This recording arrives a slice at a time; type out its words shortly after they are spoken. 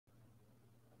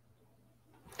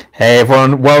Hey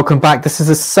everyone, welcome back. This is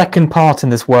the second part in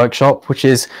this workshop, which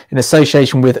is in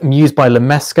association with Muse by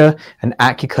Lemesca and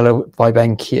Acucolor by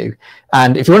BenQ.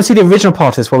 And if you want to see the original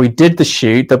part of this, where we did the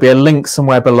shoot, there'll be a link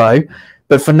somewhere below.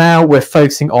 But for now, we're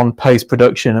focusing on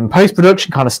post-production. And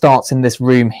post-production kind of starts in this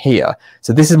room here.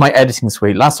 So this is my editing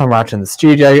suite. Last time we were out in the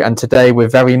studio, and today we're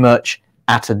very much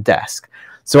at a desk.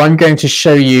 So I'm going to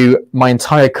show you my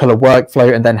entire color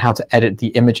workflow and then how to edit the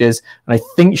images. And I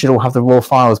think you should all have the raw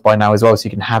files by now as well, so you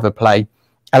can have a play.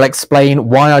 I'll explain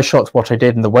why I shot what I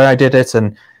did and the way I did it,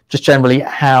 and just generally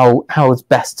how it's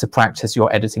best to practice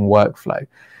your editing workflow.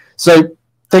 So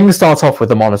things start off with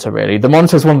the monitor, really. The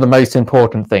monitor is one of the most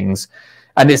important things.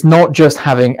 And it's not just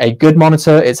having a good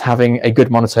monitor, it's having a good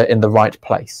monitor in the right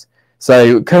place.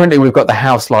 So currently we've got the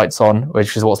house lights on,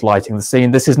 which is what's lighting the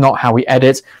scene. This is not how we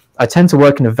edit. I tend to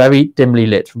work in a very dimly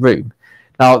lit room.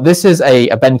 Now, this is a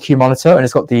BenQ monitor, and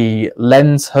it's got the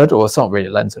lens hood, or it's not really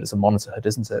a lens hood, it's a monitor hood,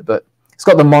 isn't it? But it's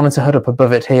got the monitor hood up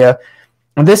above it here.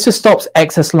 And this just stops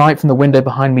excess light from the window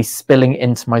behind me spilling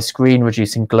into my screen,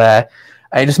 reducing glare.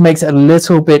 And it just makes it a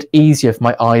little bit easier for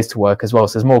my eyes to work as well,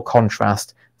 so there's more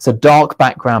contrast. It's a dark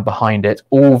background behind it,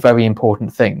 all very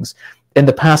important things. In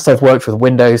the past, I've worked with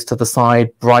windows to the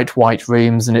side, bright white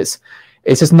rooms, and it's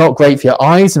just not great for your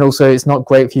eyes, and also it's not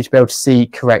great for you to be able to see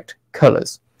correct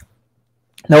colors.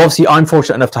 Now, obviously, I'm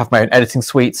fortunate enough to have my own editing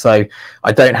suite, so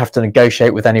I don't have to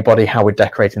negotiate with anybody how we're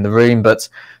decorating the room, but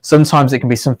sometimes it can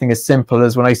be something as simple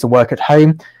as when I used to work at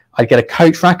home, I'd get a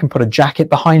coat rack and put a jacket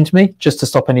behind me just to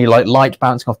stop any light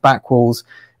bouncing off back walls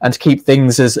and to keep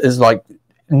things as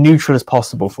neutral as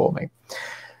possible for me.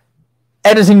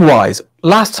 Editing wise,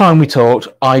 last time we talked,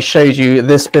 I showed you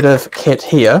this bit of kit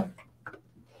here,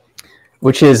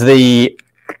 which is the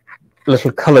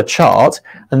little color chart,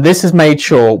 and this has made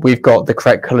sure we've got the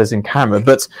correct colors in camera.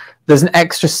 But there's an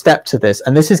extra step to this,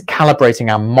 and this is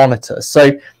calibrating our monitor.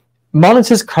 So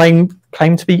monitors claim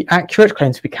to be accurate,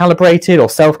 claim to be calibrated or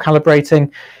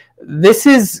self-calibrating. This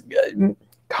is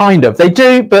kind of, they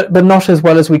do, but not as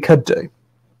well as we could do.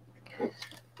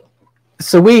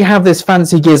 So we have this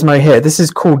fancy gizmo here. This is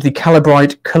called the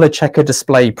Calibrite Color Checker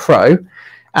Display Pro.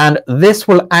 And this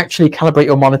will actually calibrate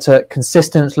your monitor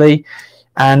consistently.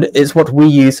 And it's what we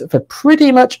use for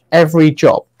pretty much every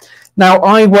job. Now,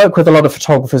 I work with a lot of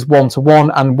photographers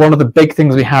one-to-one. And one of the big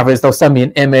things we have is they'll send me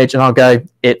an image and I'll go,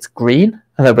 it's green.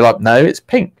 And they'll be like, no, it's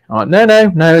pink. I'm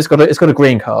like, no, it's got a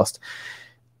green cast.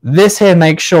 This here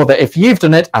makes sure that if you've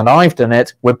done it and I've done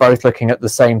it, we're both looking at the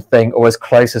same thing or as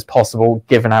close as possible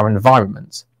given our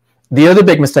environment. The other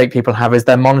big mistake people have is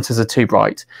their monitors are too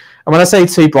bright. And when I say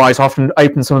too bright, I often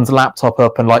open someone's laptop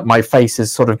up and my face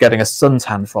is sort of getting a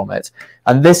suntan from it.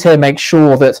 And this here makes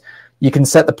sure that you can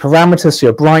set the parameters to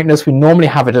your brightness. We normally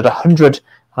have it at 100, and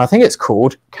I think it's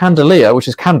called candelier, which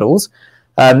is candles,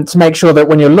 to make sure that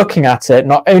when you're looking at it,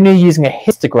 not only using a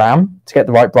histogram to get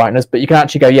the right brightness, but you can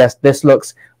actually go, yes, this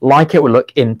looks like it will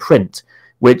look in print,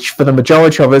 which for the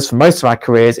majority of us, for most of our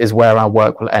careers, is where our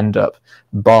work will end up,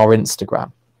 bar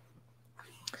Instagram.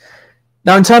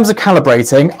 Now, in terms of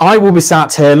calibrating, I will be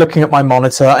sat here looking at my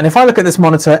monitor, and if I look at this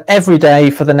monitor every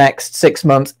day for the next 6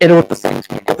 months, it'll look the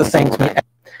same to me.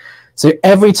 So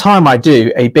every time I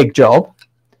do a big job,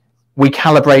 we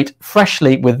calibrate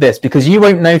freshly with this, because you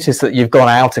won't notice that you've gone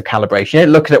out of calibration. You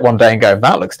don't look at it one day and go,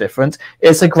 that looks different.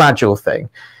 It's a gradual thing.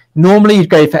 Normally you'd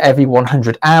go for every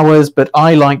 100 hours, but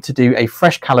I like to do a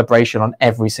fresh calibration on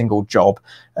every single job.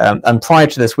 And prior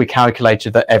to this, we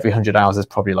calculated that every 100 hours is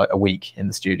probably like a week in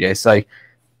the studio. So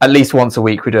at least once a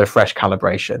week, we do a fresh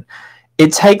calibration.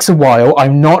 It takes a while.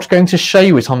 I'm not going to show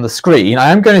you it on the screen.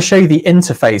 I am going to show you the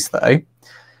interface though.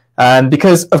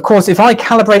 Because of course, if I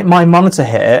calibrate my monitor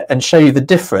here and show you the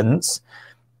difference,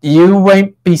 you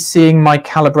won't be seeing my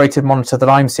calibrated monitor that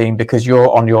I'm seeing because you're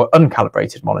on your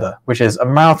uncalibrated monitor, which is a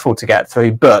mouthful to get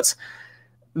through. But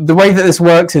the way that this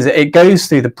works is it goes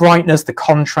through the brightness, the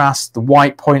contrast, the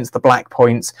white points, the black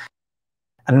points,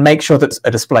 and make sure that it's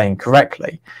displaying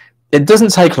correctly. It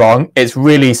doesn't take long. It's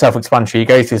really self-explanatory. You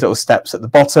go through these little steps at the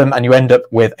bottom and you end up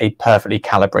with a perfectly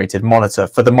calibrated monitor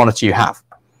for the monitor you have.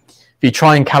 If you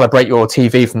try and calibrate your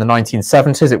TV from the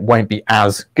 1970s, it won't be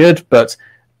as good, but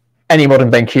any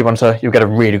modern BenQ monitor, you'll get a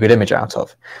really good image out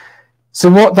of. So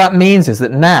what that means is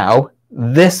that now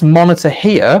this monitor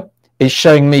here is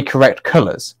showing me correct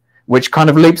colors, which kind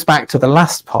of loops back to the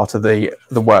last part of the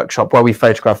workshop where we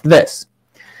photographed this.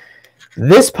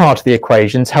 This part of the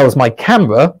equation tells my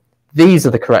camera these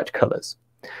are the correct colors.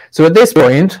 So at this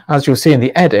point, as you'll see in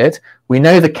the edit, we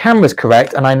know the camera's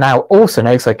correct, and I now also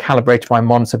know, because I calibrated my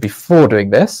monitor before doing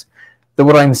this, that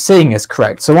what I'm seeing is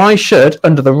correct. So I should,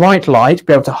 under the right light,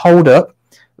 be able to hold up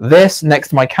this next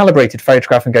to my calibrated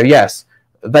photograph and go, yes,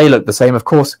 they look the same. Of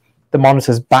course, the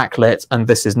monitor's backlit and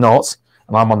this is not,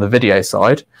 and I'm on the video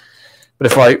side.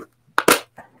 But if I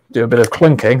do a bit of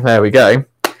clinking, there we go.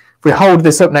 If we hold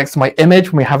this up next to my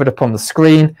image, when we have it up on the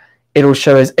screen, it'll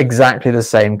show us exactly the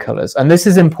same colors. And this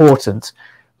is important.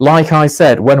 Like I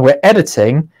said, when we're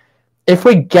editing, if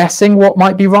we're guessing what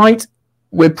might be right,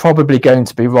 we're probably going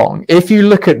to be wrong. If you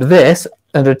look at this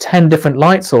and there are 10 different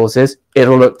light sources,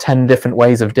 it'll look 10 different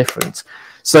ways of different.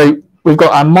 So we've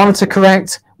got our monitor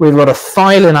correct, we've got a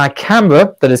file in our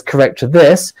camera that is correct to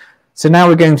this. So now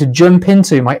we're going to jump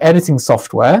into my editing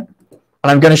software,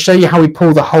 and I'm going to show you how we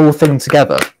pull the whole thing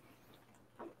together.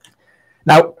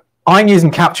 Now, I'm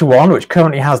using Capture One, which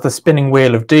currently has the spinning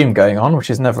wheel of doom going on, which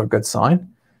is never a good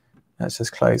sign. Let's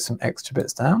just close some extra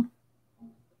bits down.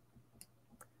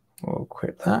 We'll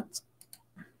quit that.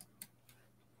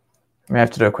 We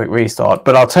have to do a quick restart,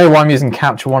 but I'll tell you why I'm using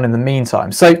Capture One in the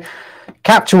meantime. So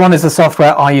Capture One is the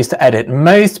software I use to edit.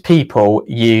 Most people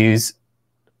use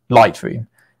Lightroom.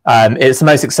 It's the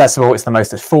most accessible, it's the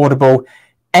most affordable.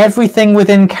 Everything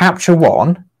within Capture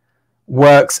One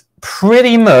works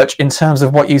pretty much in terms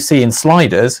of what you see in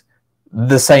sliders,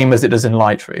 the same as it does in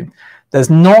Lightroom. There's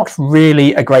not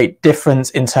really a great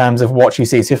difference in terms of what you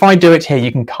see. So if I do it here,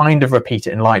 you can kind of repeat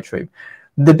it in Lightroom.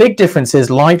 The big difference is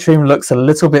Lightroom looks a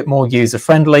little bit more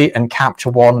user-friendly and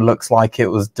Capture One looks like it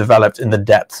was developed in the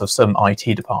depths of some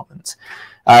IT department.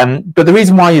 But the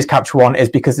reason why I use Capture One is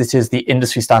because it is the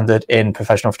industry standard in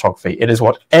professional photography. It is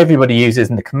what everybody uses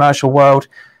in the commercial world.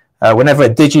 Whenever a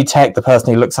Digitech, the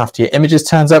person who looks after your images,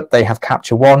 turns up, they have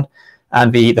Capture One,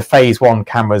 and the Phase One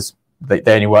cameras, they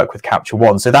only work with Capture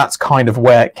One. So that's kind of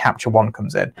where Capture One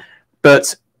comes in.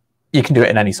 But you can do it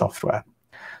in any software.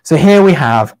 So here we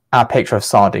have our picture of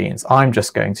sardines. I'm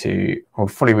just going to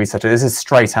fully reset it. This is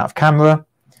straight out of camera.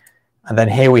 And then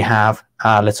here we have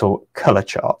our little color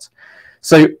chart.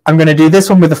 So I'm going to do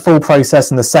this one with the full process,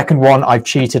 and the second one I've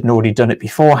cheated and already done it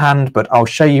beforehand, but I'll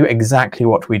show you exactly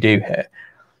what we do here.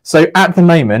 So at the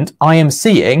moment, I am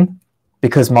seeing,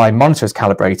 because my monitor is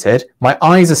calibrated, my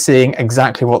eyes are seeing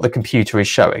exactly what the computer is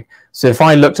showing. So if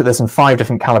I looked at this on 5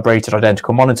 different calibrated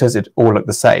identical monitors, it all look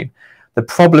the same. The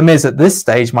problem is at this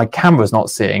stage, my camera is not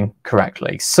seeing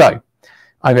correctly. So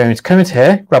I'm going to come into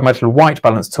here, grab my little white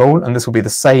balance tool, and this will be the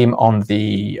same on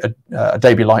the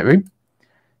Adobe Lightroom.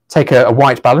 Take a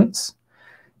white balance.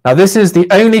 Now this is the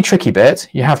only tricky bit.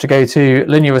 You have to go to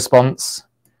linear response.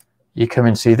 You come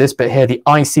into this bit here, the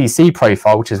ICC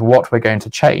profile, which is what we're going to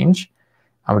change.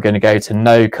 And we're going to go to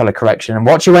no color correction. And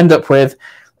what you end up with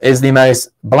is the most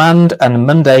bland and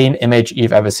mundane image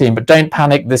you've ever seen. But don't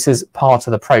panic, this is part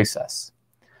of the process.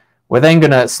 We're then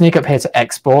going to sneak up here to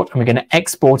export, and we're going to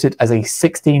export it as a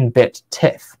 16-bit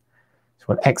TIFF. So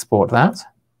we'll export that.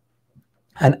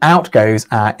 And out goes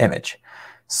our image.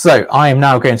 So I am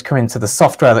now going to come into the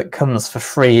software that comes for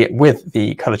free with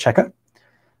the color checker.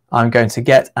 I'm going to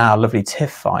get our lovely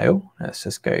TIFF file. Let's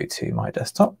just go to my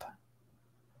desktop.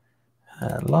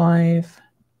 Live.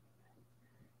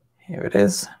 Here it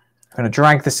is. I'm going to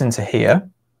drag this into here.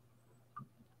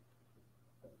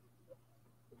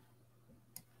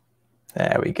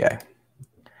 There we go.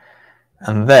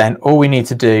 And then all we need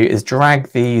to do is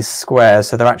drag these squares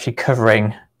so they're actually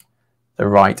covering the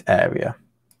right area.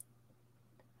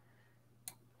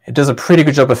 It does a pretty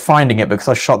good job of finding it because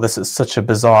I shot this at such a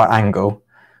bizarre angle.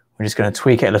 We're just going to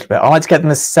tweak it a little bit. I like to get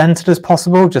them as centered as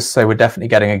possible, just so we're definitely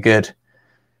getting a good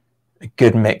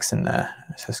mix in there.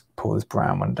 Let's just pull this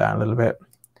brown one down a little bit.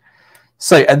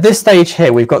 So at this stage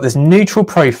here, we've got this neutral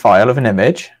profile of an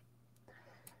image,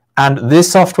 and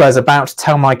this software is about to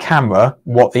tell my camera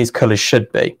what these colors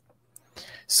should be.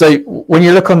 So when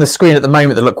you look on the screen at the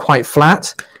moment, they look quite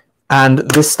flat, and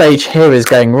this stage here is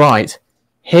going, right,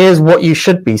 here's what you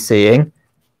should be seeing.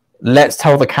 Let's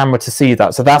tell the camera to see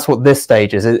that. So that's what this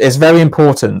stage is. It's very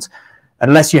important.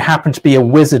 Unless you happen to be a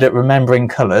wizard at remembering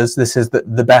colors, this is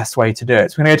the best way to do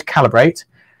it. So we're going to go to calibrate,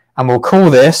 and we'll call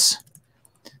this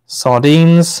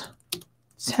sardines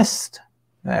test.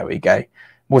 There we go.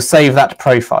 We'll save that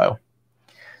profile.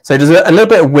 So there's a little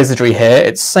bit of wizardry here.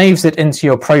 It saves it into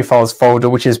your profiles folder,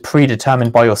 which is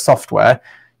predetermined by your software.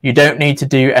 You don't need to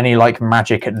do any like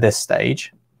magic at this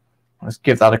stage. Let's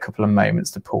give that a couple of moments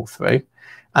to pull through.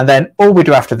 And then all we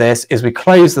do after this is we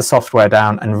close the software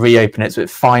down and reopen it so it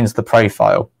finds the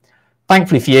profile.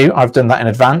 Thankfully for you, I've done that in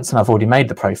advance and I've already made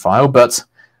the profile, but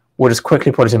we'll just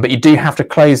quickly put it in. But you do have to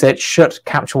close it, shut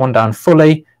Capture One down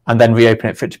fully, and then reopen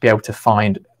it for it to be able to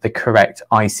find the correct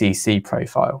ICC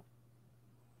profile.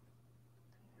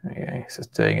 There we go, it's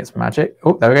just doing its magic.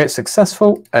 Oh, there we go,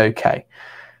 successful. Okay.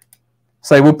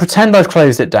 So we'll pretend I've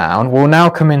closed it down. We'll now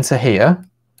come into here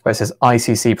where it says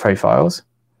ICC profiles.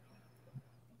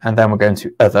 and then we'll go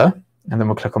into other, and then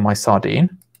we'll click on my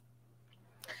sardine.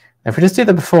 If we just do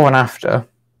the before and after,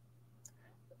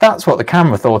 that's what the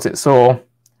camera thought it saw.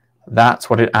 That's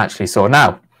what it actually saw.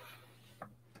 Now,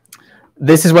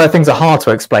 this is where things are hard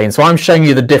to explain. So I'm showing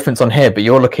you the difference on here, but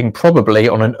you're looking probably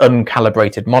on an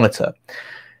uncalibrated monitor.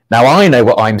 Now, I know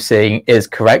what I'm seeing is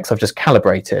correct, so I've just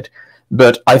calibrated.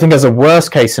 But I think as a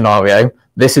worst case scenario,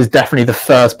 this is definitely the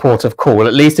first port of call.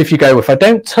 At least if you go, if I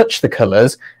don't touch the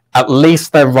colors, at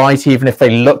least they're right, even if they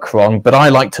look wrong. But I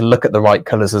like to look at the right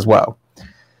colors as well.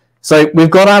 So we've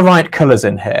got our right colors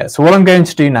in here. So what I'm going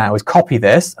to do now is copy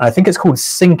this. I think it's called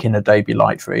Sync in Adobe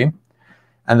Lightroom.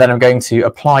 And then I'm going to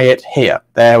apply it here.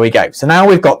 There we go. So now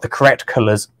we've got the correct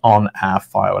colors on our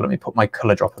file. Let me put my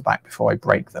color dropper back before I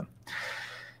break them.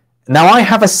 Now I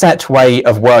have a set way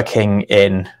of working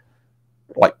in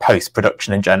like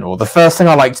post-production in general. The first thing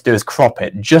I like to do is crop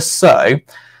it, just so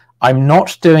I'm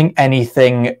not doing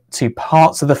anything to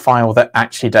parts of the file that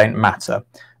actually don't matter.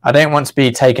 I don't want to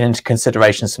be taking into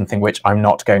consideration something which I'm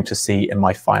not going to see in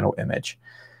my final image.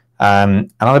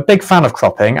 And I'm a big fan of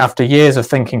cropping. After years of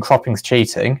thinking cropping's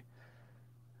cheating,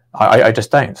 I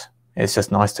just don't. It's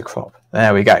just nice to crop.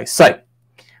 There we go. So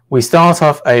we start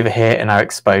off over here in our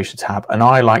exposure tab, and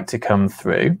I like to come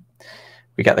through.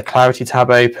 We get the clarity tab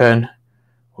open.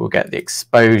 We'll get the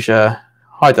exposure,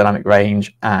 high dynamic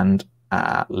range, and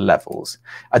levels.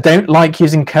 I don't like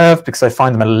using curve because I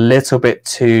find them a little bit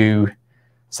too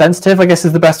sensitive, I guess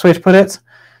is the best way to put it.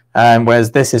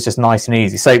 Whereas this is just nice and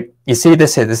easy. So you see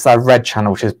this here, this is our red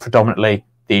channel, which is predominantly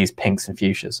these pinks and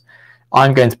fuchsias.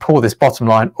 I'm going to pull this bottom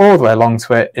line all the way along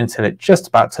to it until it just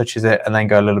about touches it, and then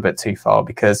go a little bit too far,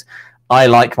 because I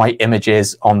like my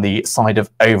images on the side of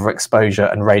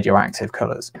overexposure and radioactive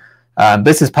colors.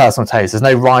 This is personal taste. There's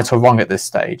no right or wrong at this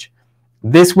stage.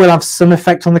 This will have some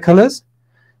effect on the colors,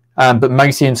 but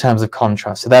mostly in terms of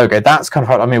contrast. So there we go. That's kind of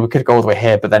hard. I mean, we could go all the way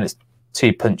here, but then it's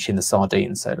too punchy in the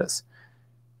sardine. So let's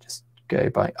just go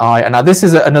by eye. And now this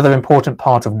is another important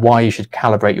part of why you should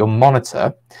calibrate your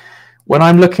monitor. When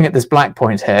I'm looking at this black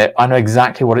point here, I know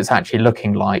exactly what it's actually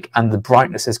looking like, and the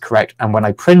brightness is correct. And when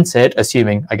I print it,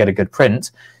 assuming I get a good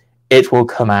print, it will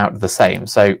come out the same.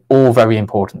 So all very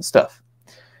important stuff.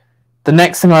 The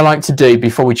next thing I like to do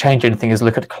before we change anything is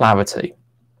look at clarity.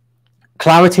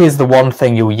 Clarity is the one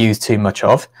thing you'll use too much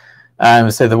of.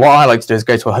 So what I like to do is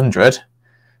go to 100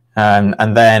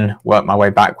 and then work my way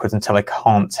backwards until I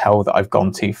can't tell that I've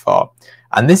gone too far.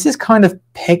 And this is kind of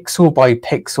pixel by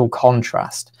pixel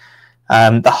contrast.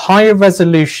 The higher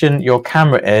resolution your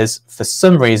camera is, for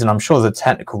some reason, I'm sure there's a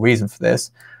technical reason for this,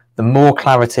 the more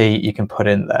clarity you can put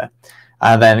in there.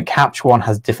 And then Capture One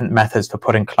has different methods for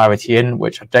putting clarity in,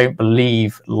 which I don't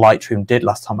believe Lightroom did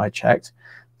last time I checked,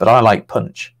 but I like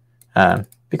Punch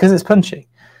because it's punchy.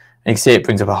 And you can see it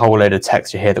brings up a whole load of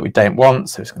texture here that we don't want,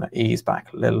 so it's going to ease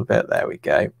back a little bit. There we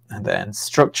go. And then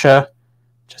structure,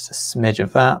 just a smidge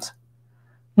of that.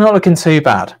 Not looking too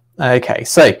bad. Okay,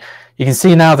 so you can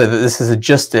see now that this has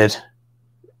adjusted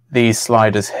these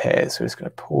sliders here. So we're just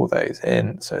going to pull those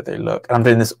in so they look. And I'm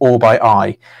doing this all by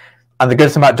eye. And the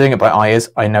good thing about doing it by eye is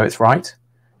I know it's right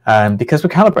because we're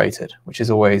calibrated, which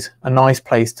is always a nice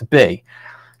place to be.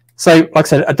 So like I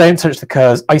said, I don't touch the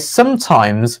curves. I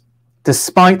sometimes,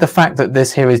 despite the fact that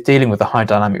this here is dealing with the high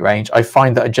dynamic range, I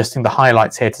find that adjusting the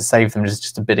highlights here to save them is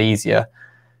just a bit easier.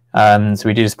 So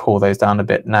we do just pull those down a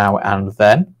bit now and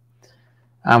then.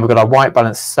 And we've got our white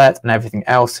balance set and everything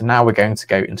else. So now we're going to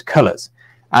go into colors.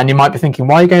 And you might be thinking,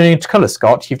 why are you going into colors,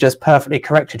 Scott? You've just perfectly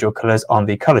corrected your colors on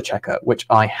the color checker, which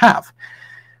I have.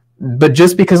 But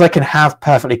just because I can have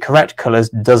perfectly correct colors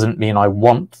doesn't mean I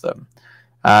want them.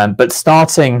 But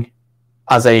starting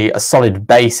as a solid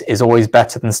base is always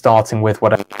better than starting with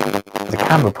whatever the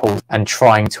camera pulls and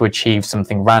trying to achieve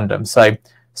something random. So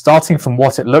starting from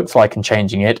what it looks like and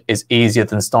changing it is easier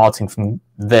than starting from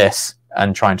this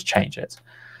and trying to change it.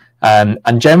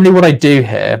 And generally what I do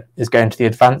here is go into the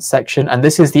advanced section, and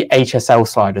this is the HSL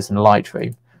sliders in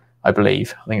Lightroom, I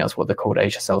believe. I think that's what they're called,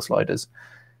 HSL sliders.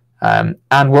 And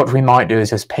what we might do is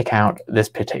just pick out this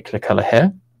particular color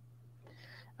here,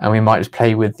 and we might just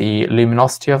play with the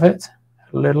luminosity of it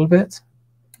a little bit.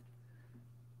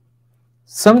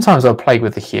 Sometimes I'll play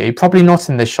with the hue, probably not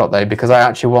in this shot though, because I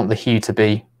actually want the hue to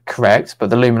be correct, but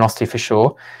the luminosity for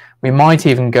sure. We might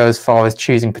even go as far as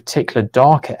choosing particular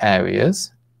darker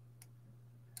areas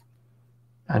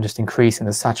and just increasing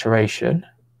the saturation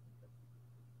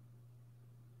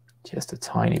just a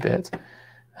tiny bit.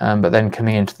 But then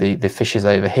coming into the fishes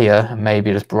over here and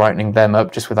maybe just brightening them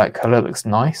up just with that color. Looks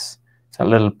nice. That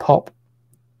little pop.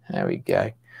 There we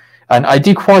go. And I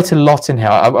do quite a lot in here.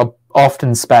 I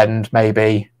often spend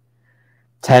maybe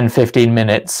 10-15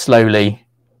 minutes slowly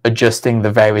adjusting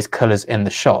the various colors in the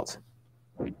shot.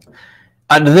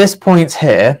 At this point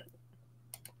here,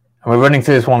 and we're running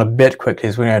through this one a bit quickly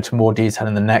as we go into more detail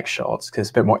in the next shots because it's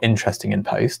a bit more interesting in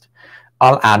post,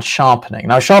 I'll add sharpening.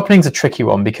 Now, sharpening is a tricky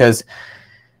one because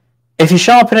if you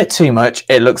sharpen it too much,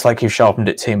 it looks like you've sharpened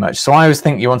it too much. So I always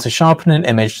think you want to sharpen an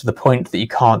image to the point that you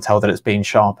can't tell that it's been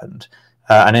sharpened.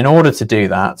 And in order to do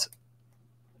that,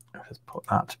 let's put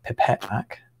that pipette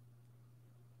back.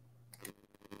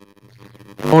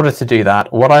 In order to do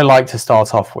that, what I like to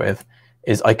start off with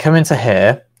is I come into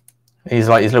here, these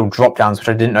little drop downs, which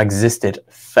I didn't know existed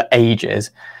for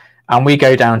ages, and we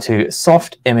go down to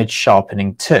soft image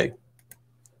sharpening 2.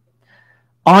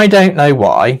 I don't know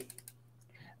why,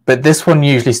 but this one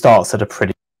usually starts at a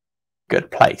pretty good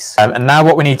place. And now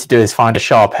what we need to do is find a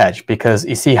sharp edge, because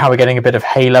you see how we're getting a bit of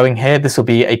haloing here? This will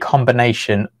be a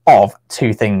combination of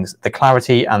two things, the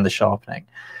clarity and the sharpening.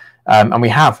 And we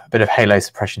have a bit of halo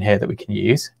suppression here that we can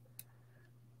use.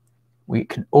 We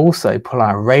can also pull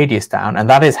our radius down, and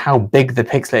that is how big the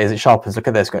pixel is. It sharpens. Look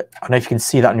at this. I don't know if you can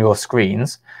see that on your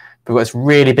screens, but we've got this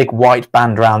really big white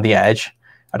band around the edge.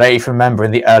 I don't even remember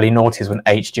in the early noughties when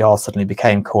HDR suddenly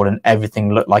became cool and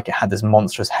everything looked like it had this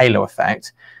monstrous halo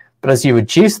effect. But as you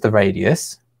reduce the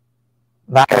radius,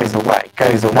 that goes away.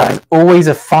 There's always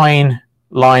a fine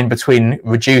line between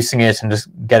reducing it and just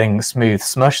getting smooth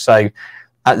smush. So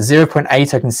at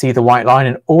 0.8, I can see the white line,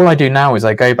 and all I do now is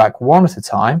I go back one at a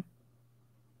time.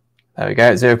 There we go,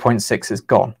 at 0.6 is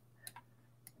gone.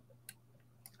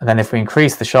 And then if we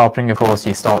increase the sharpening, of course,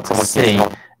 you start to see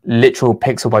literal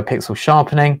pixel by pixel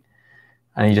sharpening,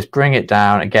 and you just bring it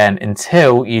down again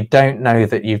until you don't know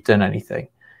that you've done anything.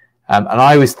 And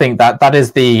I always think that that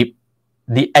is the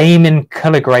aim in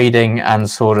color grading and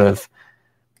sort of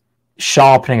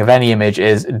sharpening of any image,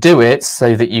 is do it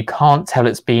so that you can't tell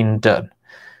it's been done.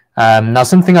 Now,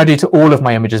 something I do to all of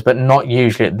my images, but not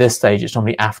usually at this stage, it's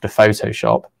normally after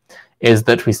Photoshop, is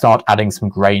that we start adding some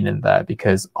grain in there,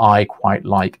 because I quite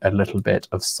like a little bit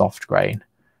of soft grain.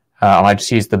 And I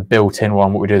just use the built-in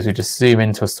one. What we do is we just zoom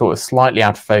into a sort of slightly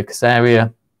out of focus area,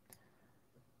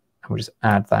 and we just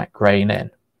add that grain in.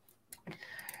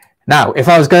 Now, if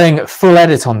I was going full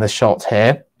edit on this shot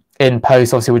here, in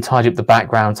post, obviously we'd tidy up the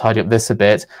background, tidy up this a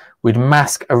bit, we'd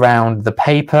mask around the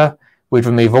paper, we'd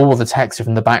remove all the texture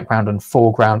from the background and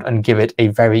foreground and give it a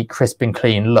very crisp and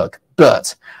clean look.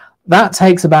 But that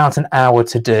takes about an hour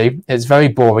to do. It's very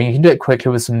boring. You can do it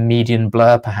quickly with some median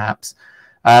blur perhaps,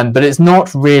 but it's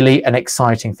not really an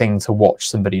exciting thing to watch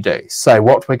somebody do. So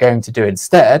what we're going to do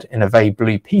instead, in a very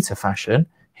Blue Peter fashion,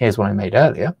 here's one I made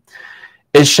earlier,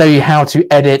 is show you how to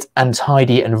edit and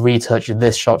tidy and retouch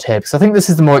this shot here, because I think this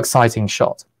is the more exciting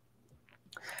shot.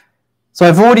 So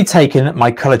I've already taken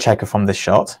my color checker from this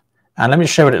shot, and let me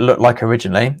show what it looked like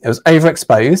originally. It was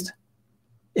overexposed.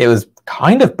 It was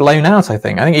kind of blown out, I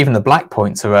think. I think even the black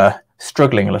points are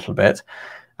struggling a little bit.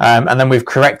 And then we've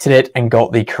corrected it and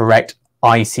got the correct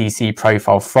ICC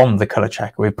profile from the color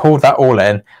checker. We've pulled that all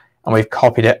in and we've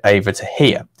copied it over to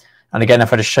here. And again,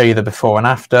 if I just show you the before and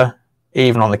after,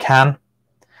 even on the can,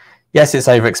 yes, it's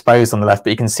overexposed on the left,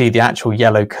 but you can see the actual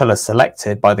yellow color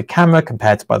selected by the camera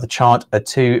compared to by the chart are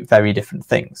two very different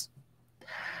things.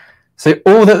 So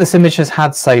all that this image has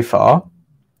had so far,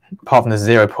 apart from the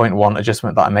 0.1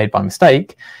 adjustment that I made by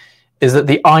mistake, is that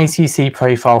the ICC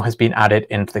profile has been added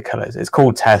into the colors. It's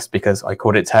called test because I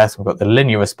called it test. We've got the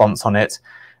linear response on it.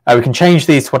 We can change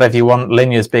these to whatever you want,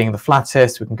 linears being the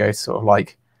flattest. We can go to sort of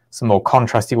like some more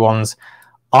contrasty ones.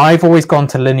 I've always gone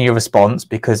to linear response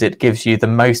because it gives you the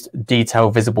most detail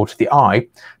visible to the eye.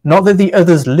 Not that the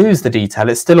others lose the detail,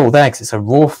 it's still all there because it's a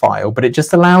raw file, but it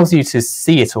just allows you to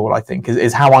see it all, I think,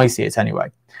 is how I see it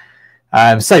anyway.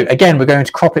 So again, we're going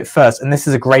to crop it first, and this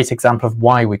is a great example of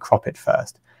why we crop it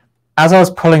first. As I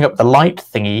was pulling up the light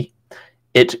thingy,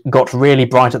 it got really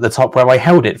bright at the top where I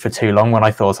held it for too long when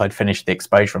I thought I'd finished the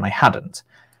exposure and I hadn't.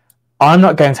 I'm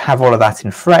not going to have all of that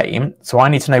in frame, so I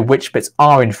need to know which bits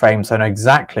are in frame so I know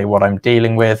exactly what I'm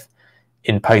dealing with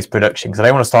in post-production, because I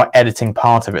don't want to start editing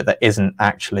part of it that isn't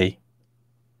actually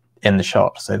in the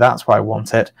shot. So that's where I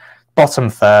want it. Bottom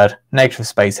third, negative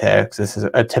space here, because this is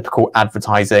a typical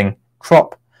advertising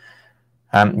crop.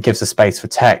 Gives a space for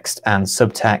text and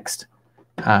subtext,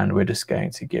 and we're just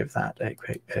going to give that a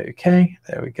quick OK.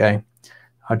 There we go.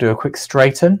 I'll do a quick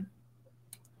straighten.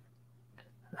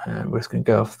 We're just going to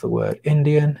go off the word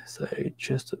Indian, so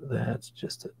just up there, it's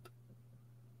just up.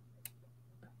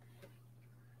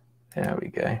 There we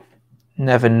go.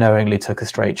 Never knowingly took a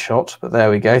straight shot, but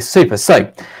there we go. Super.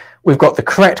 So we've got the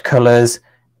correct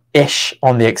colors-ish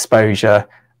on the exposure.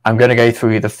 I'm going to go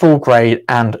through the full grade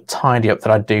and tidy up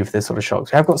that I do for this sort of shot.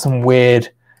 So I've got some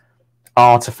weird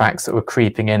artifacts that were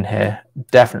creeping in here.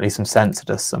 Definitely some sensor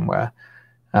dust somewhere.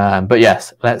 But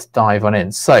yes, let's dive on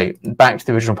in. So back to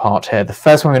the original part here. The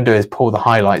first one we're going to do is pull the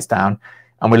highlights down.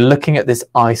 And we're looking at this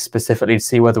ice specifically to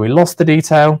see whether we lost the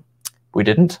detail. We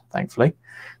didn't, thankfully.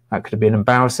 That could have been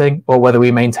embarrassing. Or whether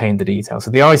we maintained the detail.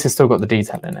 So the ice has still got the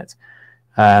detail in it.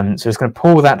 So it's going to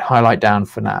pull that highlight down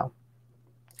for now.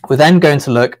 We're then going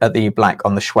to look at the black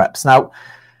on the Schweppes. Now,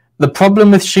 the problem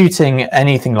with shooting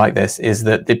anything like this is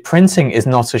that the printing is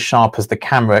not as sharp as the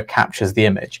camera captures the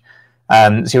image.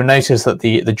 So you'll notice that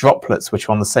the droplets, which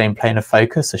are on the same plane of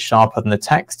focus, are sharper than the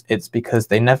text. It's because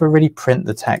they never really print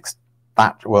the text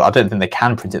that well. I don't think they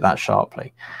can print it that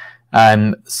sharply.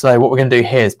 So what we're going to do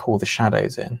here is pull the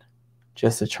shadows in,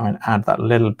 just to try and add that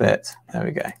little bit. There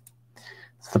we go.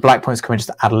 So the black points come in just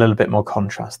to add a little bit more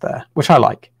contrast there, which I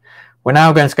like. We're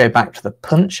now going to go back to the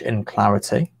punch in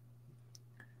clarity.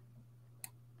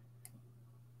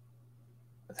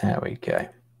 There we go.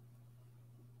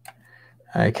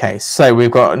 Okay, so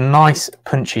we've got a nice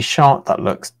punchy shot that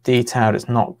looks detailed. It's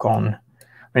not gone.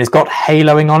 I mean, it's got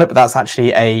haloing on it, but that's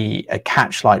actually a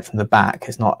catch light from the back.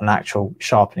 It's not an actual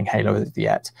sharpening halo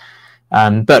yet.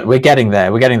 But we're getting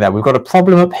there. We're getting there. We've got a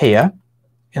problem up here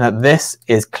in that this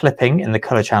is clipping in the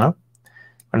color channel.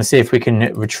 I'm going to see if we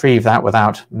can retrieve that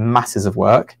without masses of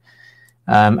work.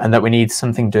 And that we need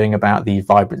something doing about the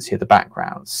vibrancy of the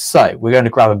background. So we're going to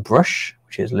grab a brush,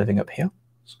 which is living up here.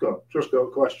 Scott, just got a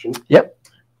question. Yep.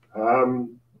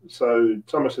 So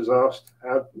Thomas has asked,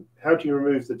 how do you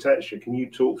remove the texture? Can you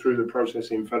talk through the process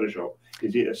in Photoshop?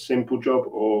 Is it a simple job,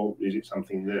 or is it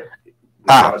something that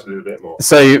requires a little bit more?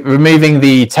 So removing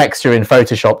the texture in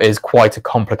Photoshop is quite a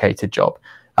complicated job.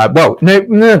 Well,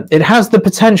 no, it has the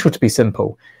potential to be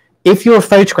simple. If you're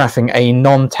photographing a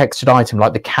non-textured item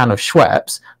like the can of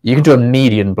Schweppes, you can do a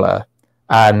median blur.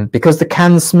 Because the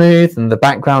can's smooth and the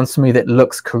background's smooth, it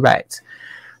looks correct.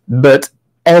 But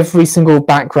every single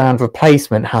background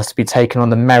replacement has to be taken on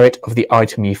the merit of the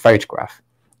item you photograph.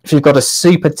 If you've got a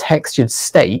super textured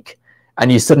steak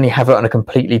and you suddenly have it on a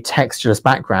completely textureless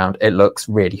background, it looks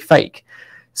really fake.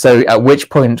 So at which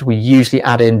point we usually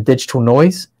add in digital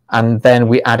noise, and then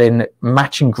we add in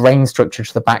matching grain structure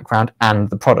to the background and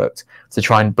the product to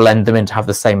try and blend them in to have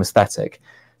the same aesthetic.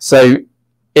 So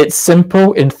it's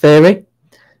simple in theory,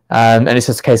 and it's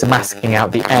just a case of masking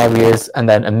out the areas and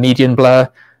then a median blur,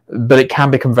 but it can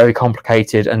become very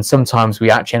complicated, and sometimes we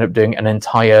actually end up doing an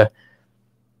entire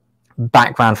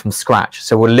background from scratch.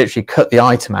 So we'll literally cut the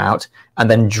item out and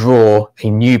then draw a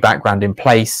new background in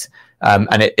place,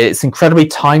 and it's incredibly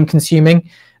time consuming.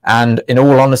 And in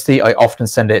all honesty, I often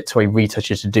send it to a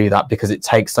retoucher to do that because it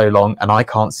takes so long, and I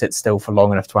can't sit still for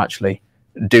long enough to actually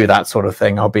do that sort of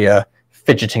thing. I'll be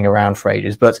fidgeting around for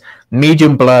ages. But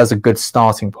medium blur is a good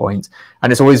starting point,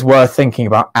 and it's always worth thinking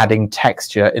about adding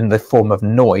texture in the form of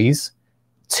noise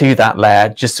to that layer,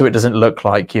 just so it doesn't look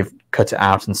like you've cut it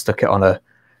out and stuck it on a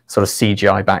sort of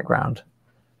CGI background.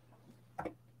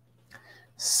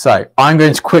 So I'm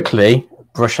going to quickly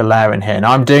brush a layer in here.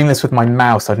 Now I'm doing this with my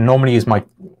mouse. I'd normally use my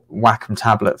Wacom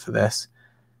tablet for this.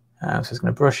 So I'm just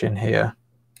going to brush in here.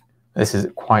 This is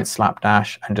quite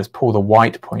slapdash, and just pull the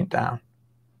white point down.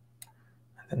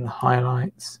 And then the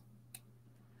highlights.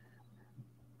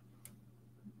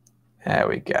 There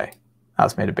we go.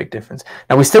 That's made a big difference.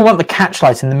 Now we still want the catch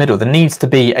light in the middle. There needs to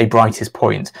be a brightest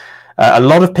point. A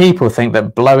lot of people think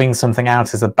that blowing something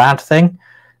out is a bad thing.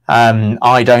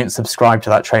 I don't subscribe to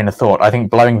that train of thought. I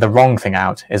think blowing the wrong thing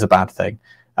out is a bad thing.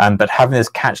 But having this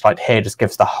catch light here just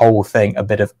gives the whole thing a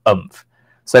bit of oomph.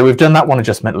 So we've done that one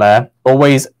adjustment layer.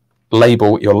 Always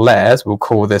label your layers. We'll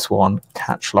call this one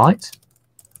catch light.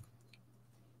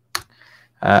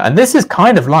 And this is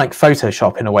kind of like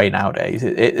Photoshop in a way nowadays.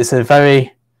 It's a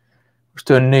very... Let's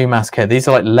do a new mask here. These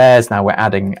are like layers now we're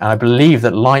adding. And I believe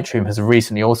that Lightroom has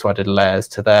recently also added layers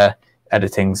to their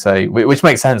editing, so which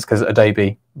makes sense because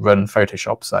Adobe run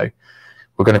Photoshop. So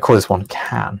we're going to call this one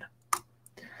can.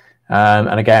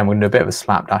 And again, we're going to do a bit of a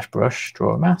slapdash brush,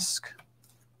 draw a mask.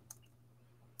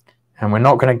 And we're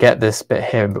not going to get this bit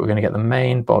here, but we're going to get the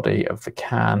main body of the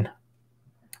can.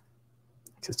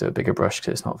 Just do a bigger brush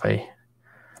because it's not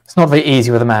very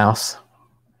easy with a mouse.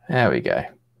 There we go.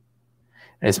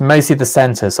 And it's mostly the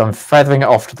center, so I'm feathering it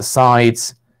off to the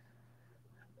sides.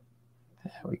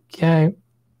 There we go.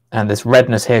 And this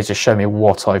redness here is just showing me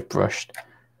what I've brushed.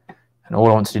 And all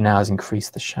I want to do now is increase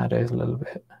the shadows a little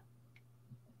bit.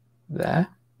 There.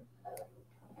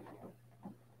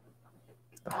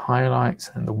 The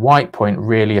highlights and the white point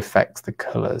really affects the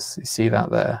colors. You see that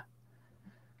there?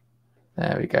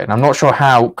 There we go. And I'm not sure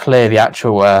how clear the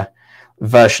actual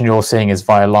version you're seeing is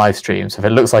via live stream. So if it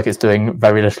looks like it's doing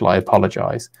very little, I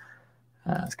apologize.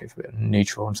 Let's go for a bit of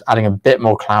neutral. I'm just adding a bit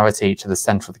more clarity to the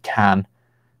center of the can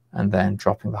and then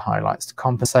dropping the highlights to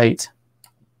compensate.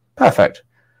 Perfect.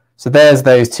 So there's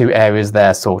those two areas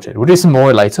there sorted. We'll do some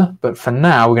more later, but for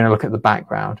now we're going to look at the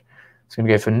background. So I'm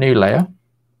going to go for a new layer.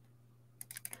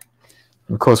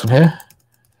 And of course from here,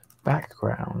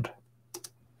 background.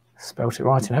 Spelt it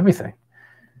right and everything.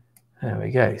 There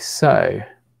we go. So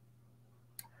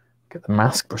get the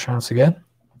mask brush out again.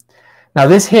 Now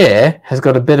this here has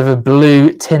got a bit of a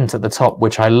blue tint at the top,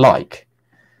 which I like.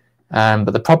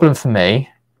 But the problem for me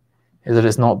is that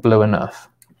it's not blue enough.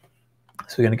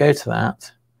 So we're going to go to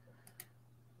that.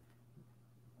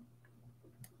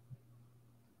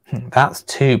 That's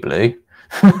too blue.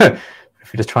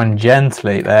 If you just try and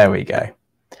gently, there we go.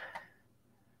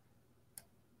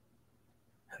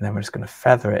 And then we're just going to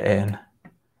feather it in.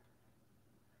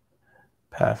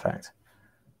 Perfect.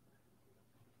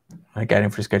 Again,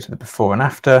 if we just go to the before and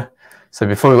after. So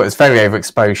before we got this very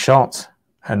overexposed shot,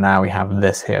 and now we have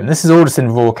this here. And this is all just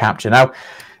in raw capture. Now,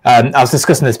 I was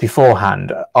discussing this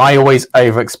beforehand. I always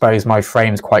overexpose my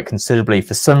frames quite considerably.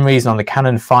 For some reason on the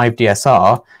Canon 5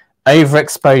 DSR,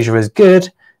 overexposure is good,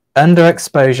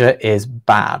 underexposure is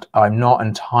bad. I'm not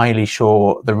entirely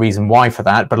sure the reason why for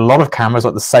that, but a lot of cameras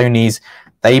like the Sonys,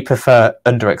 they prefer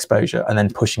underexposure and then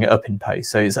pushing it up in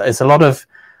post. So it's a lot of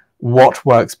what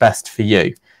works best for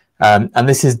you. And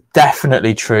this is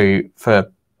definitely true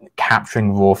for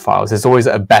capturing raw files. There's always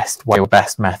a best way or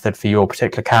best method for your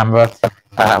particular camera.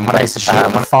 When I used to shoot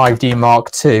my 5D Mark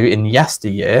II in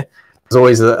yesteryear, there's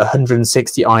always a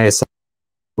 160 ISO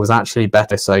was actually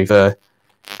better so for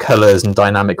colors and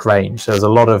dynamic range. So there's a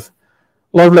lot of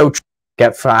little tricks to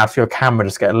get out of your camera,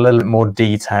 just get a little bit more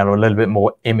detail or a little bit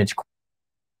more image.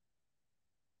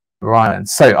 Right,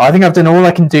 so I think I've done all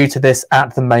I can do to this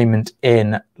at the moment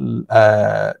in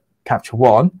Capture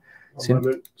One. So,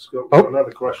 Scott,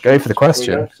 another question. Go for the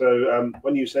question. So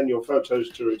when you send your photos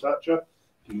to Retoucher,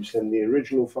 do you send the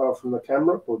original file from the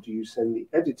camera or do you send the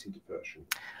edited version?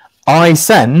 I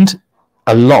send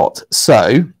a lot.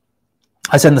 So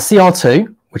I send the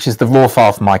CR2, which is the raw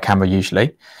file from my camera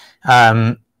usually.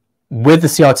 With the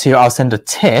CR2, I'll send a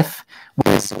TIFF,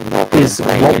 which is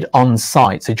made on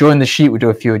site. So during the shoot, we do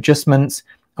a few adjustments,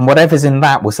 and whatever's in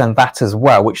that, we'll send that as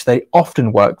well, which they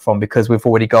often work from because we've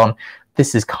already gone,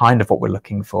 this is kind of what we're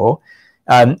looking for.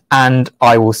 And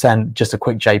I will send just a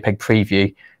quick JPEG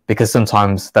preview because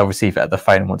sometimes they'll receive it at the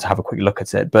phone and want to have a quick look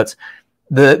at it. But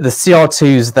the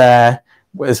CR2's there,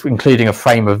 including a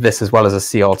frame of this as well as a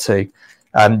CR2,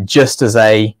 just as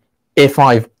a, if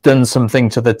I've done something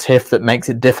to the TIFF that makes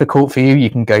it difficult for you, you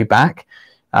can go back.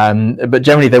 But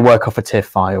generally they work off a TIFF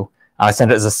file. I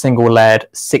send it as a single layered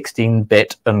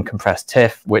 16-bit uncompressed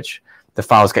TIFF, which the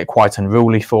files get quite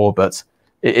unruly for, but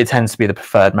it tends to be the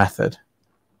preferred method.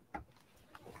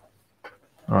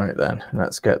 All right then,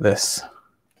 let's get this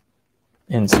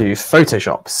into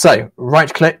Photoshop. So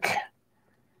right click,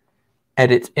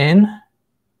 edit in,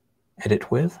 edit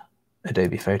with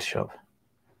Adobe Photoshop.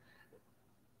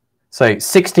 So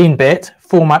 16-bit,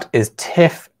 format is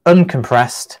TIFF,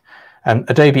 uncompressed,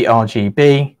 Adobe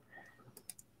RGB.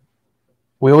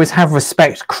 We always have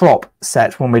respect crop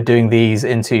set when we're doing these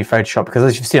into Photoshop because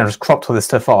as you've seen, I just cropped all this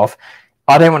stuff off.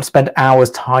 I don't want to spend hours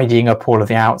tidying up all of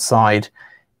the outside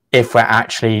if we're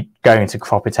actually going to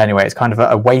crop it anyway. It's kind of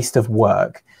a waste of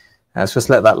work. Let's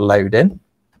just let that load in.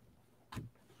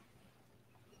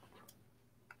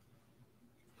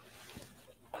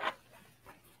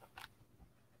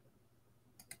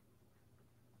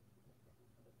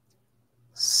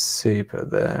 Super,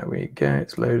 there we go,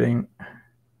 it's loading.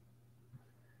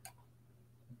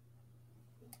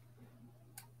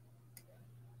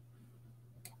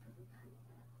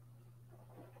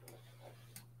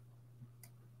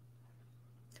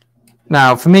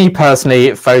 Now, for me personally,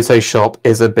 Photoshop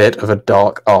is a bit of a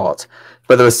dark art,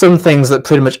 but there are some things that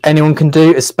pretty much anyone can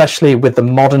do, especially with the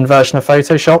modern version of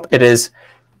Photoshop. It is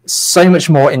so much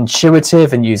more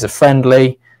intuitive and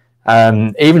user-friendly.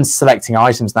 Even selecting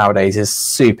items nowadays is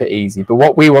super easy, but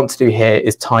what we want to do here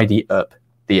is tidy up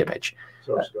the image.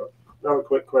 Sorry, Scott. Another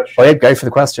quick question. Oh, yeah, go for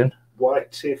the question. Why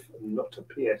TIFF and not a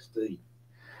PSD?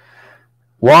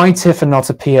 Why TIFF and not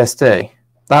a PSD?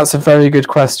 That's a very good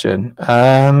question.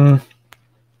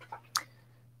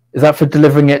 Is that for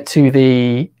delivering it to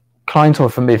the client or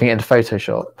for moving it into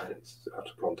Photoshop? It's out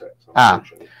of context.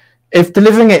 If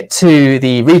delivering it to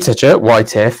the retoucher, why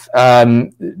TIFF?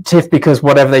 TIFF because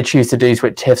whatever they choose to do to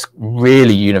it, TIFF's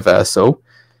really universal.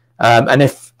 And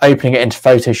if opening it into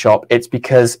Photoshop, it's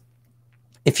because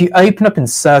if you open up in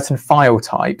certain file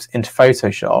types into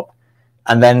Photoshop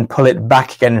and then pull it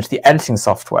back again into the editing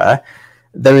software,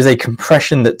 there is a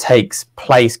compression that takes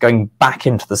place going back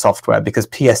into the software because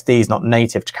PSD is not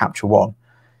native to Capture One.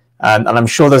 And I'm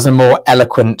sure there's a more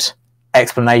eloquent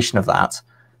explanation of that,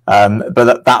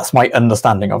 but that's my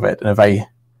understanding of it in a very,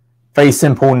 very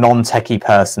simple, non-techie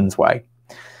person's way.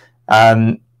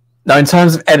 Now, in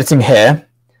terms of editing here,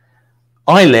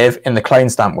 I live in the clone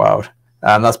stamp world.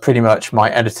 That's pretty much my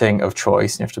editing of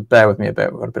choice. You have to bear with me a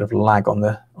bit. We've got a bit of lag on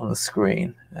the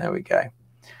screen. There we go.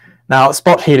 Now,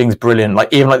 spot healing is brilliant.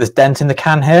 Like even like this dent in the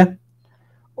can here,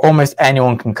 almost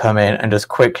anyone can come in and just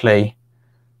quickly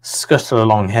scuttle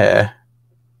along here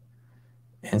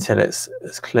until it's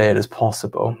as cleared as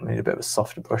possible. We need a bit of a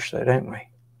softer brush though, don't we?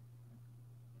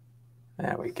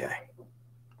 There we go.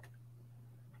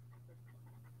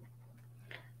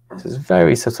 This is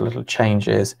very subtle little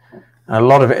changes. And a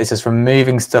lot of it is just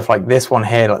removing stuff like this one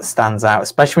here that stands out,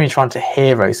 especially when you're trying to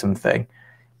hero something.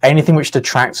 Anything which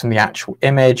detracts from the actual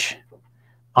image,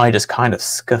 I just kind of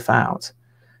scuff out.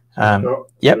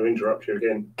 Yep. To interrupt you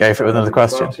again. Go for it with another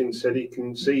question. Martin said he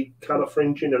can see colour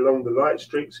fringing along the light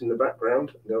streaks in the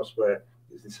background and elsewhere.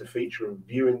 Is this a feature of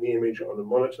viewing the image on a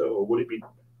monitor, or will it be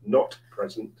not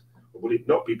present, or will it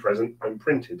not be present when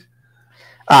printed?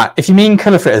 If you mean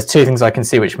colour filters, two things I can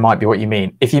see which might be what you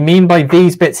mean. If you mean by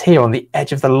these bits here on the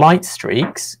edge of the light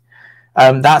streaks,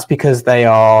 that's because they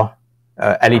are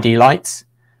LED lights,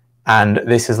 and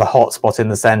this is the hot spot in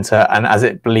the center, and as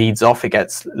it bleeds off, it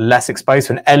gets less exposed.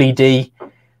 So an LED,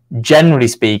 generally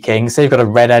speaking, say you've got a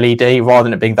red LED, rather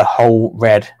than it being the whole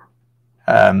red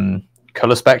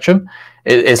color spectrum,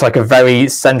 it's like a very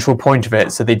central point of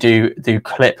it, so they do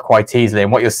clip quite easily.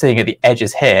 And what you're seeing at the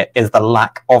edges here is the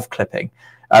lack of clipping,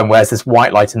 whereas this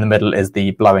white light in the middle is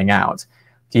the blowing out.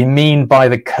 Do you mean by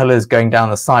the colors going down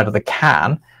the side of the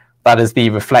can? That is the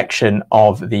reflection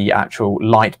of the actual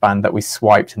light band that we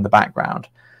swiped in the background.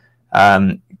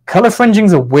 Color fringing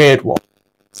is a weird one.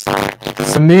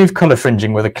 So move color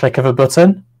fringing with a click of a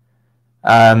button,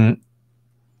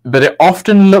 but it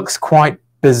often looks quite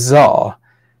bizarre.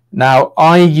 Now,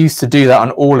 I used to do that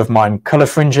on all of mine. Color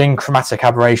fringing, chromatic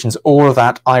aberrations, all of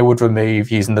that I would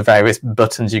remove using the various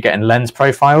buttons you get in lens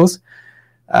profiles.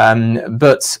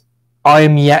 But I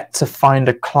am yet to find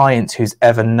a client who's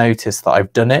ever noticed that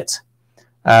I've done it.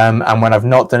 And when I've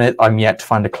not done it, I'm yet to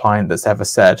find a client that's ever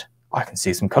said, I can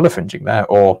see some color fringing there,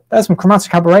 or there's some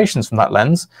chromatic aberrations from that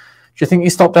lens. Do you think you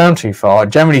stopped down too far?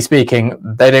 Generally speaking,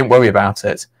 they don't worry about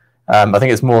it. I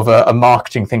think it's more of a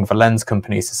marketing thing for lens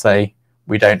companies to say,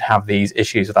 we don't have these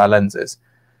issues with our lenses.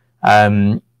 I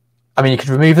mean, you could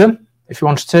remove them if you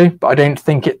wanted to, but I don't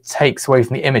think it takes away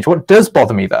from the image. What does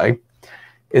bother me, though,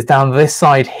 is down this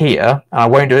side here, and I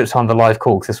won't do it on the live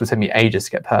call because this will take me ages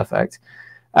to get perfect.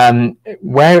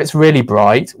 Where it's really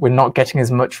bright, we're not getting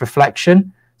as much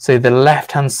reflection, so the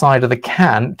left-hand side of the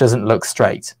can doesn't look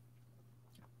straight.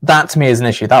 That, to me, is an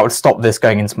issue. That would stop this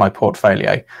going into my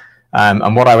portfolio.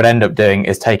 And what I would end up doing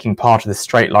is taking part of this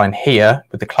straight line here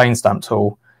with the clone stamp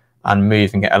tool and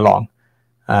moving it along.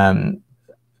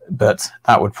 But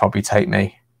that would probably take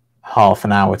me half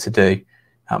an hour to do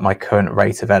at my current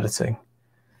rate of editing.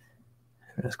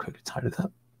 Let's quickly tidy that.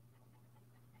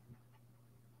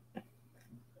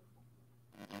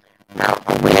 Now,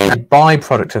 a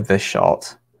byproduct of this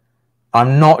shot,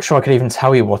 I'm not sure I could even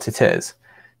tell you what it is.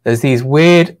 There's these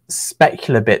weird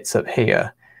specular bits up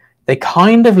here. They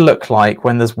kind of look like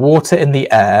when there's water in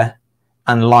the air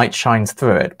and light shines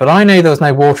through it. But I know there was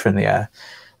no water in the air.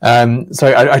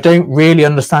 So I don't really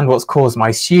understand what's caused them. I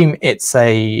assume it's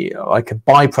like a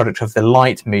byproduct of the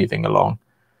light moving along.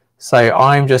 So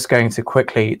I'm just going to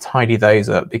quickly tidy those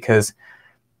up, because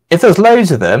if there's loads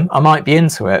of them, I might be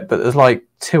into it, but there's like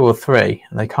 2 or 3,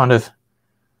 and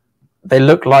they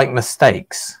look like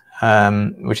mistakes,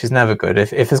 which is never good. If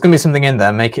there's going to be something in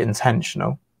there, make it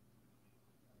intentional.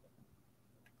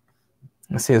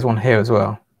 I see there's one here as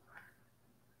well.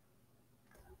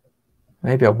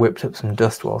 Maybe I whipped up some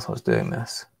dust whilst I was doing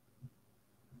this.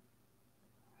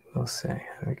 We'll see.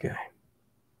 There we go.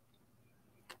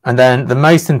 And then the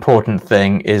most important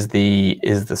thing is the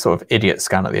sort of idiot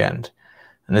scan at the end.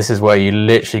 And this is where you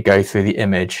literally go through the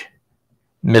image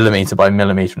millimeter by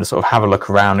millimeter and sort of have a look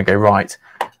around and go, right,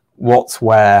 what's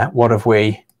where, what have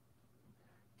we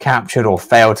captured or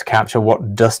failed to capture,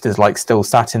 what dust is like still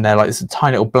sat in there, like there's a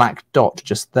tiny little black dot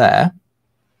just there.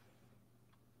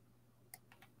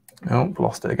 Oh,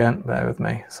 lost it again, bear with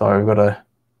me. Sorry, we've got a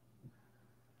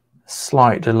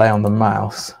slight delay on the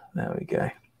mouse. There we go.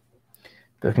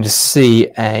 But I can just see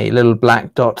a little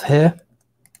black dot here.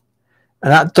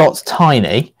 And that dot's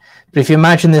tiny, but if you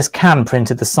imagine this can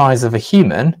printed the size of a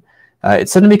human, it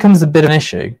suddenly becomes a bit of an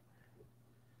issue.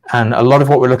 And a lot of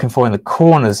what we're looking for in the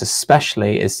corners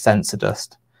especially is sensor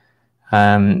dust.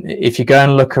 If you go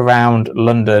and look around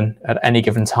London at any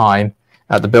given time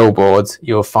at the billboards,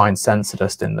 you'll find sensor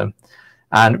dust in them.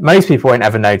 And most people won't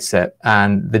ever notice it,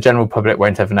 and the general public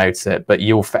won't ever notice it, but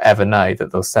you'll forever know that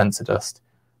there's sensor dust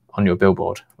on your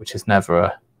billboard, which is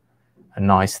never a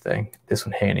nice thing. This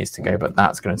one here needs to go, but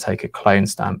that's going to take a clone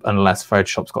stamp unless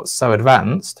Photoshop's got so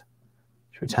advanced.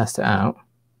 Should we test it out?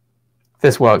 If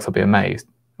this works, I'll be amazed.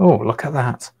 Oh, look at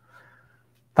that.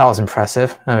 That was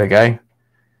impressive. There we go.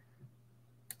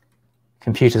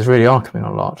 Computers really are coming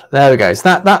on a lot. There we go.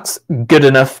 So that's good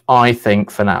enough, I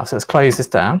think, for now. So let's close this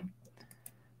down.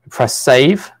 Press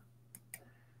save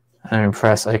and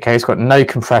press OK. It's got no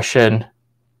compression.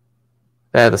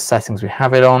 There are the settings we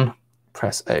have it on.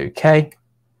 Press OK.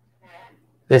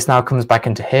 This now comes back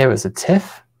into here as a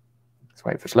TIFF. Let's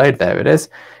wait for it to load. There it is.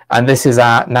 And this is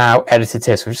our now edited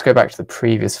TIFF. So we just go back to the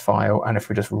previous file, and if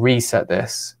we just reset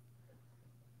this,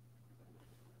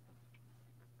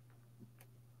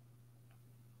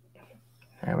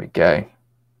 there we go.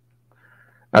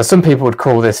 Now, some people would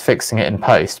call this fixing it in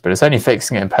post, but it's only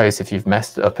fixing it in post if you've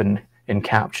messed it up in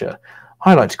capture.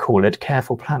 I like to call it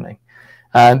careful planning.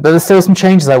 But there's still some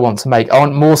changes I want to make. I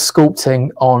want more sculpting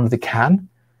on the can.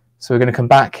 So we're going to come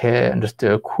back here and just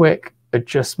do a quick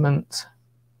adjustment.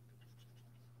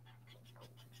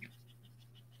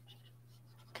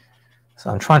 So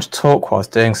I'm trying to talk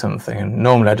whilst doing something, and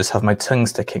normally I just have my tongue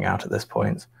sticking out at this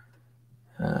point.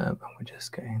 But we're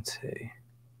just going to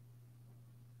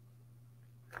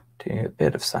do a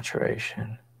bit of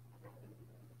saturation.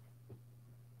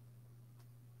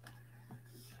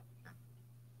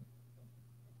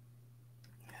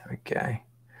 There we go.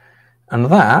 And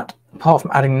that, apart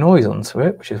from adding noise onto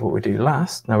it, which is what we do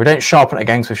last. Now we don't sharpen it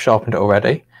again because we've sharpened it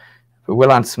already, but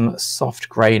we'll add some soft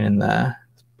grain in there.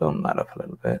 Let's bump that up a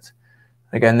little bit.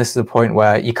 Again, this is a point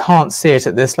where you can't see it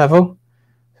at this level.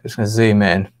 So I'm just going to zoom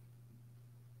in.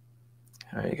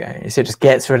 There you go. You see, it just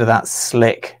gets rid of that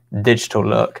slick digital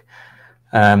look,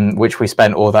 which we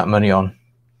spent all that money on.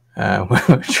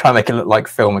 We're trying to make it look like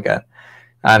film again.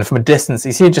 And from a distance,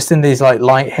 you see just in these like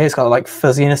light here, it's got like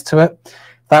fuzziness to it.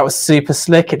 That was super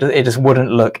slick. It just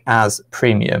wouldn't look as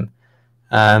premium.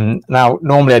 Now,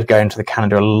 normally I'd go into the can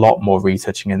and do a lot more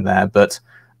retouching in there, but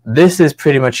this is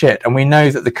pretty much it. And we know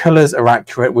that the colors are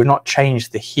accurate. We've not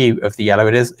changed the hue of the yellow.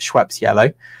 It is Schweppes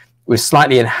yellow. We've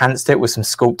slightly enhanced it with some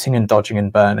sculpting and dodging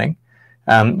and burning.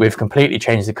 We've completely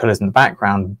changed the colors in the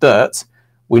background, but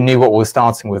we knew what we were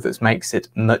starting with, which makes it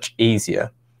much easier.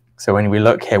 So when we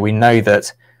look here, we know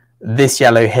that this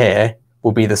yellow here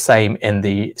will be the same in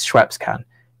the Schweppes can.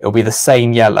 It'll be the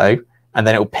same yellow, and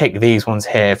then it'll pick these ones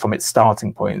here from its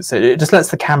starting point. So it just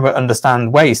lets the camera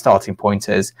understand where your starting point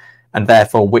is, and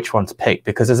therefore which one to pick,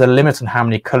 because there's a limit on how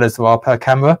many colors there are per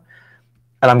camera.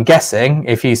 And I'm guessing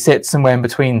if you sit somewhere in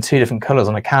between two different colors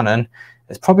on a Canon,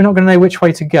 it's probably not going to know which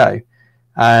way to go,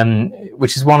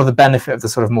 which is one of the benefits of the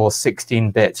sort of more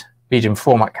 16-bit medium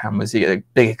format cameras. You get a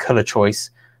bigger color choice,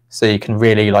 so you can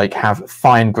really like have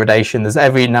fine gradation. There's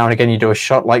every now and again you do a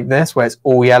shot like this where it's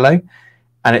all yellow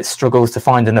and it struggles to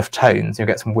find enough tones. You'll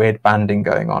get some weird banding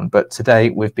going on. But today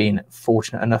we've been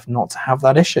fortunate enough not to have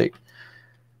that issue.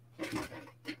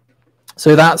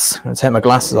 So that's, I'm going to take my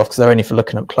glasses off because they're only for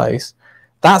looking up close.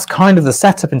 That's kind of the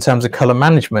setup in terms of color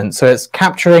management. So it's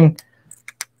capturing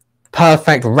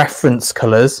perfect reference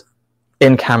colors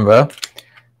in camera,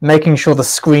 making sure the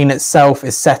screen itself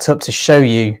is set up to show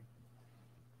you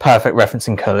perfect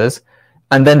referencing colors.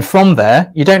 And then from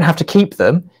there, you don't have to keep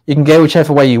them. You can go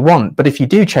whichever way you want. But if you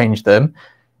do change them,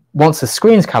 once the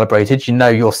screen's calibrated, you know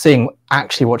you're seeing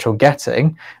actually what you're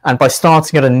getting. And by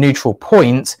starting at a neutral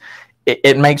point,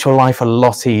 it makes your life a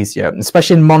lot easier,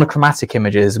 especially in monochromatic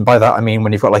images. And by that, I mean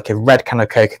when you've got like a red can of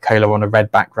Coca-Cola on a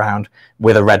red background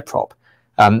with a red prop.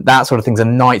 That sort of thing's a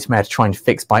nightmare to try and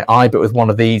fix by eye, but with one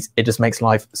of these, it just makes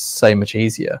life so much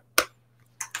easier.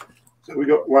 So we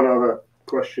got one other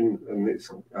question, and it's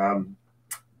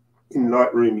in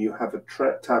Lightroom you have a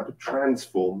tab of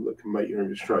transform that can make your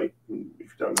image straight. If you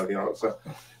don't know the answer,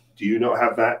 do you not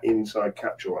have that inside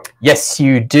Capture One? Yes,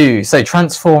 you do. So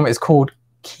transform is called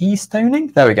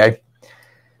keystoning. There we go.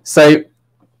 So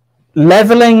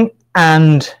leveling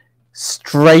and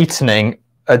straightening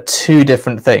are two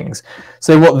different things.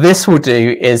 So what this will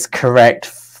do is correct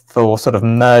for sort of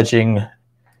merging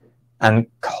and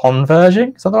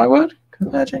converging. Is that the right word?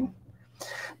 Converging?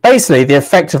 Basically, the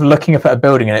effect of looking up at a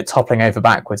building and it toppling over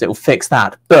backwards, it will fix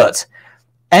that. But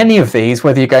any of these,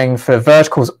 whether you're going for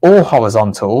verticals or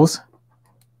horizontals,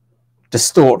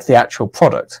 distort the actual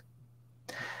product.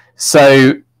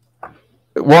 So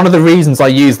one of the reasons I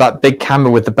use that big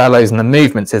camera with the bellows and the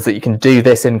movements is that you can do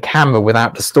this in camera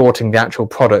without distorting the actual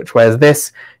product, whereas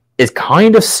this is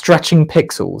kind of stretching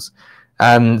pixels.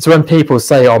 So when people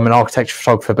say, oh, I'm an architecture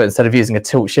photographer, but instead of using a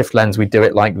tilt shift lens, we do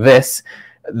it like this,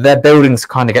 their buildings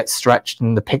kind of get stretched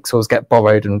and the pixels get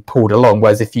borrowed and pulled along.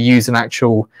 Whereas if you use an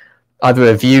actual, either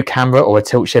a view camera or a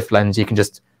tilt shift lens, you can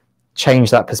just change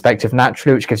that perspective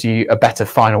naturally, which gives you a better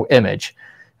final image.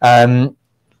 So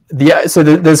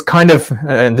there's kind of,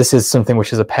 and this is something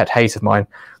which is a pet hate of mine,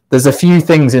 there's a few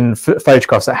things in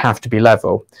photographs that have to be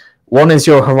level. One is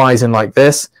your horizon like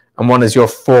this, and one is your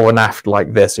fore and aft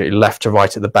like this, or your left to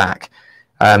right at the back.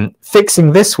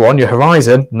 Fixing this one, your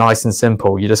horizon, nice and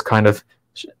simple. You just kind of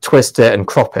twist it and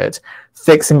crop it.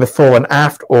 Fixing the fore and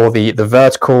aft or the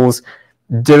verticals,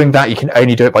 doing that, you can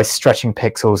only do it by stretching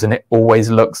pixels, and it always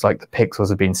looks like the pixels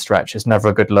have been stretched. It's never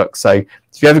a good look. So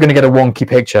if you're ever going to get a wonky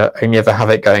picture, only ever have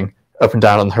it going up and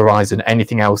down on the horizon.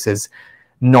 Anything else is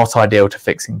not ideal to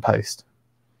fix in post.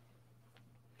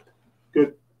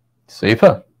 Good.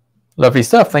 Super. Lovely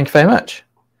stuff. Thank you very much.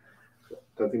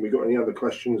 Don't think we've got any other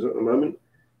questions at the moment.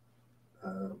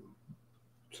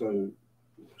 So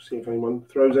see if anyone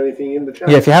throws anything in the chat.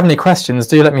 Yeah, if you have any questions,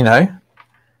 do let me know.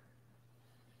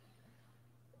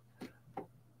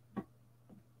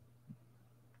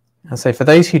 And so for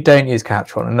those who don't use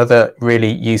Capture One, another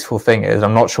really useful thing is,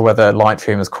 I'm not sure whether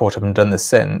Lightroom has caught up and done this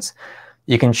since,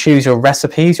 you can choose your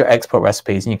recipes, your export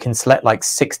recipes, and you can select like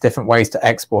 6 different ways to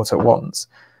export at once.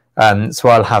 So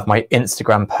I'll have my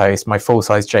Instagram post, my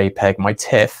full-size JPEG, my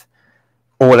TIFF,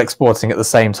 all exporting at the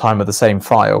same time with the same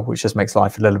file, which just makes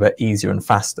life a little bit easier and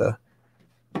faster.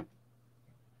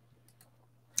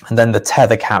 And then the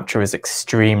tether capture is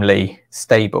extremely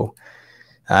stable,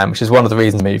 which is one of the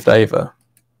reasons I moved over.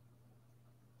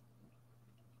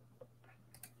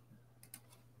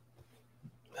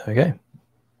 There we go.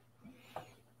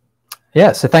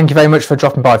 Yeah, so thank you very much for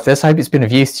dropping by for this. I hope it's been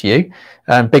of use to you.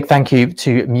 Big thank you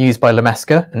to Muse by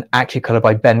Lemesca and AccuColor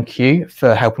by Ben Q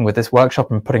for helping with this workshop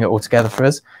and putting it all together for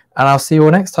us. And I'll see you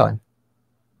all next time.